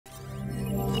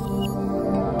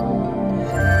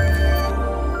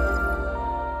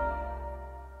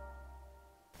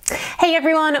Hey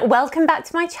everyone, welcome back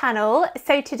to my channel.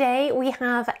 So today we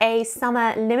have a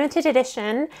summer limited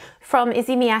edition from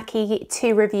ISSEY MIYAKE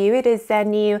to review. It is their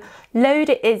new L'Eau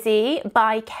de ISSEY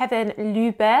by Kevin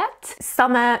Lubert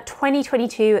Summer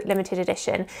 2022 limited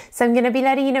edition. So I'm going to be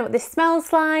letting you know what this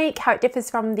smells like, how it differs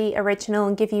from the original,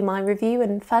 and give you my review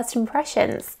and first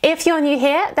impressions. If you're new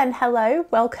here, then hello,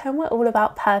 welcome. We're all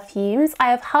about perfumes. I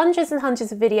have hundreds and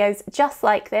hundreds of videos just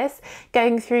like this,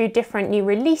 going through different new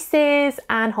releases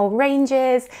and whole ranges,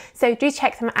 so do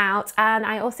check them out. And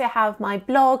I also have my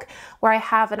blog where I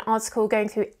have an article going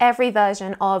through every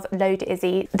version of L'Eau de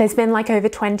ISSEY. There's been like over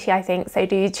 20 I think, so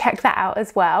do check that out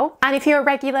as well. And if you're a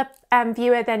regular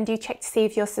viewer, then do check to see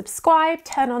if you're subscribed,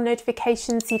 turn on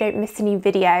notifications so you don't miss a new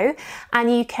video,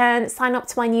 and you can sign up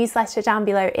to my newsletter down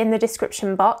below in the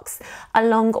description box,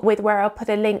 along with where I'll put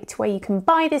a link to where you can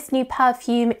buy this new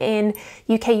perfume in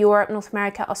UK, Europe, North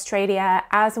America, Australia,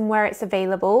 as and where it's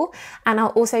available. And I'll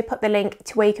also put the link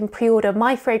to where you can pre-order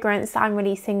my fragrance that I'm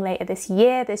releasing later this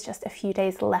year. There's just a few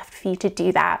days left for you to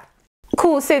do that.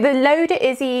 Cool, so the L'Eau de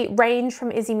ISSEY range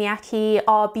from ISSEY MIYAKE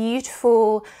are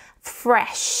beautiful,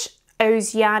 fresh,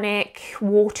 oceanic,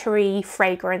 watery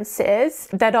fragrances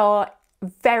that are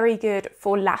very good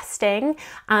for lasting,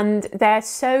 and they're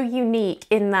so unique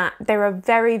in that there are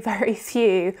very, very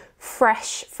few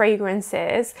fresh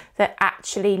fragrances that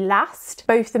actually last.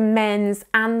 Both the men's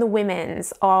and the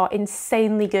women's are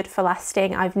insanely good for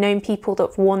lasting. I've known people that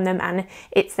have worn them and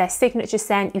it's their signature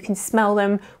scent. You can smell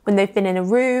them when they've been in a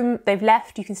room, they've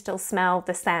left, you can still smell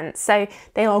the scent. So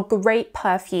they are great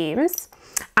perfumes,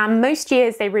 and most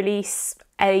years they release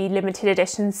a limited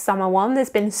edition summer one.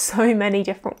 There's been so many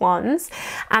different ones,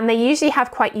 and they usually have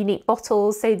quite unique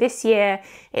bottles. So this year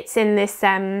it's in this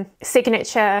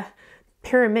signature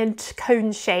pyramid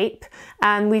cone shape,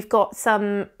 and we've got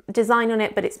some design on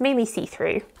it, but it's mainly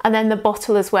see-through. And then the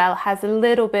bottle as well has a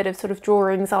little bit of sort of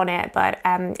drawings on it, but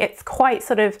it's quite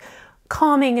sort of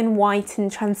calming and white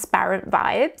and transparent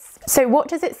vibes. So what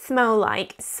does it smell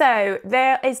like? So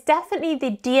there is definitely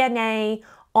the DNA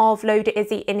of L'Eau de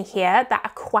ISSEY in here, that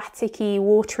aquatic-y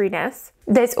wateriness.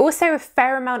 There's also a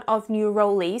fair amount of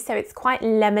neroli, so it's quite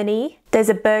lemony. There's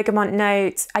a bergamot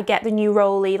note. I get the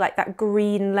neroli, like that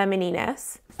green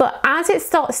lemoniness. But as it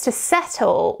starts to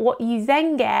settle, what you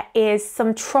then get is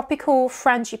some tropical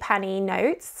frangipani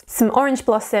notes, some orange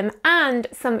blossom, and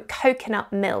some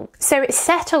coconut milk. So it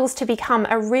settles to become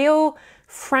a real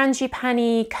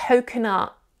frangipani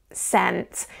coconut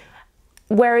scent.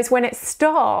 Whereas when it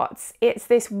starts, it's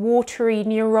this watery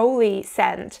neroli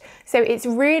scent. So it's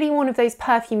really one of those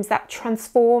perfumes that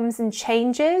transforms and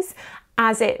changes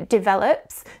as it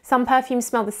develops. Some perfumes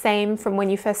smell the same from when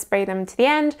you first spray them to the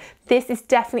end. This is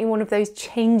definitely one of those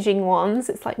changing ones.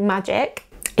 It's like magic.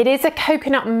 It is a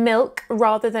coconut milk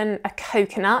rather than a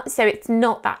coconut, so it's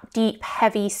not that deep,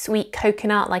 heavy, sweet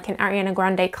coconut like an Ariana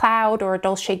Grande Cloud or a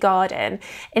Dolce Garden.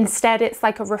 Instead, it's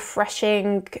like a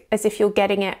refreshing, as if you're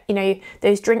getting it, you know,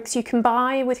 those drinks you can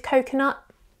buy with coconut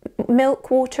milk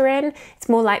water in. It's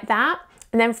more like that.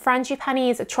 And then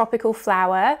frangipani is a tropical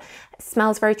flower. It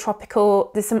smells very tropical.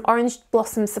 There's some orange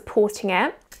blossom supporting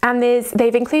it. And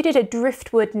they've included a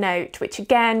driftwood note, which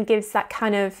again gives that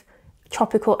kind of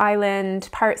tropical island,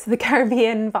 Pirates of the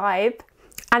Caribbean vibe.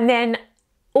 And then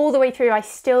all the way through, I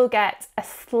still get a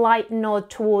slight nod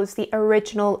towards the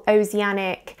original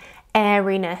oceanic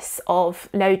airiness of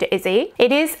L'Eau de ISSEY.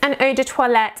 It is an eau de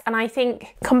toilette, and I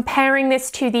think comparing this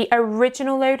to the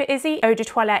original L'Eau de ISSEY, eau de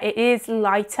toilette, it is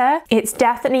lighter. It's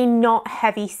definitely not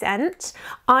heavy scent.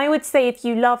 I would say if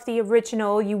you love the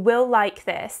original, you will like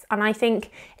this. And I think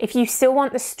if you still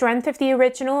want the strength of the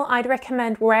original, I'd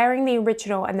recommend wearing the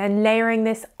original and then layering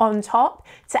this on top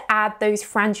to add those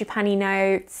frangipani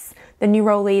notes, the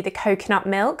neroli, the coconut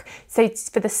milk. So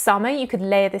for the summer, you could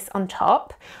layer this on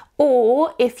top.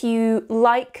 Or if you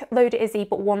like L'Eau de ISSEY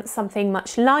but want something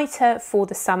much lighter for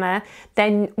the summer,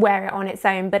 then wear it on its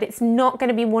own. But it's not going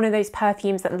to be one of those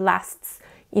perfumes that lasts,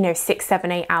 you know, 6,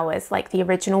 7, 8 hours like the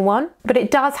original one. But it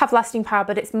does have lasting power,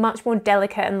 but it's much more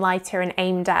delicate and lighter and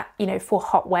aimed at, you know, for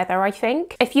hot weather, I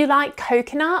think. If you like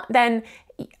coconut, then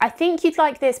I think you'd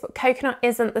like this, but coconut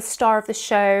isn't the star of the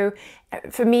show.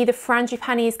 For me, the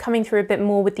frangipani is coming through a bit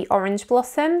more with the orange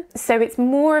blossom. So it's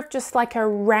more of just like a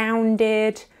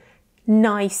rounded,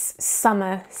 nice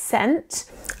summer scent.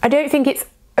 I don't think it's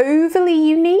overly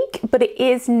unique, but it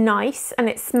is nice and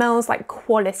it smells like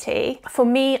quality. For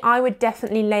me, I would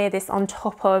definitely layer this on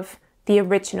top of the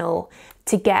original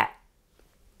to get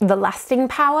the lasting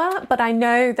power, but I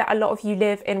know that a lot of you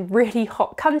live in really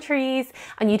hot countries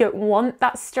and you don't want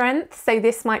that strength, so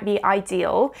this might be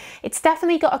ideal. It's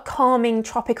definitely got a calming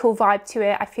tropical vibe to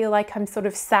it. I feel like I'm sort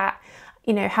of sat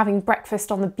you know, having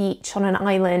breakfast on the beach on an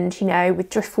island, you know, with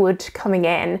driftwood coming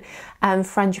in,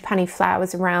 frangipani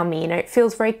flowers around me. You know, it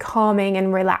feels very calming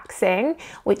and relaxing,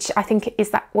 which I think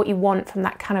is what you want from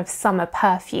that kind of summer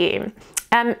perfume.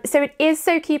 So it is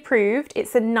Soki approved.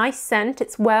 It's a nice scent.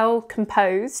 It's well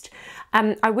composed.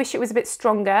 I wish it was a bit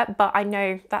stronger, but I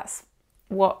know that's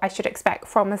what I should expect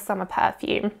from a summer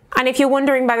perfume. And if you're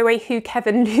wondering, by the way, who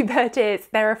Kevin Loubert is,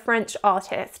 they're a French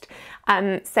artist.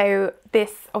 So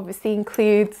this obviously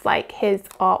includes like his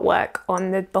artwork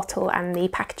on the bottle and the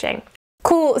packaging.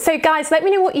 Cool, so guys, let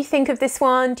me know what you think of this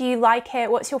one. Do you like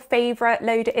it? What's your favorite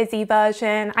L'Eau d'Issey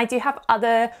version? I do have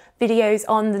other videos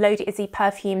on the L'Eau d'Issey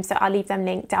perfume, so I'll leave them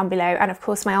linked down below, and of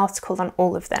course my article on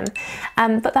all of them.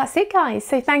 But that's it, guys.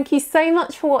 So thank you so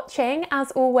much for watching,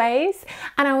 as always,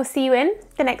 and I will see you in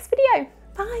the next video.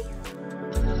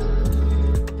 Bye.